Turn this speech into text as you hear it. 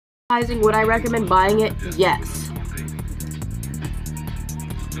Would I recommend buying it? Yes.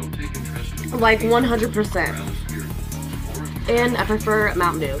 Like 100%. And I prefer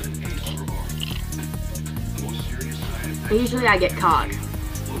Mountain Dew. Usually I get Coke.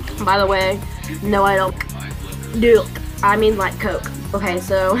 By the way, no I don't do. I mean like Coke. Okay,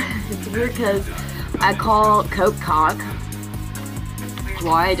 so it's weird because I call Coke cock.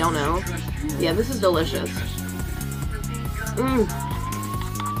 Why? I don't know. Yeah, this is delicious. Do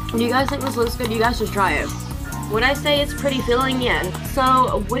you guys think this looks good? You guys should try it. Would I say it's pretty filling? Yeah.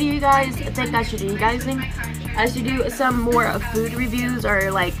 So, what do you guys think I should do? You guys think I should do some more food reviews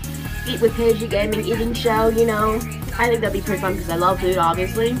or like Eat with Paige Gaming eating show, you know? I think that'd be pretty fun because I love food,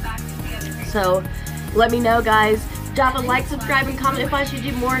 obviously. So, let me know, guys. Drop a like, subscribe, and comment if I should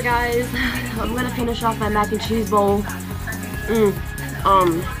do more, guys. I'm gonna finish off my mac and cheese bowl.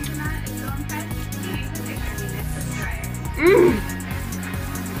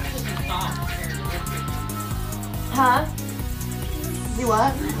 Huh? You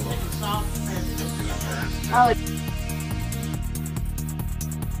what? Oh.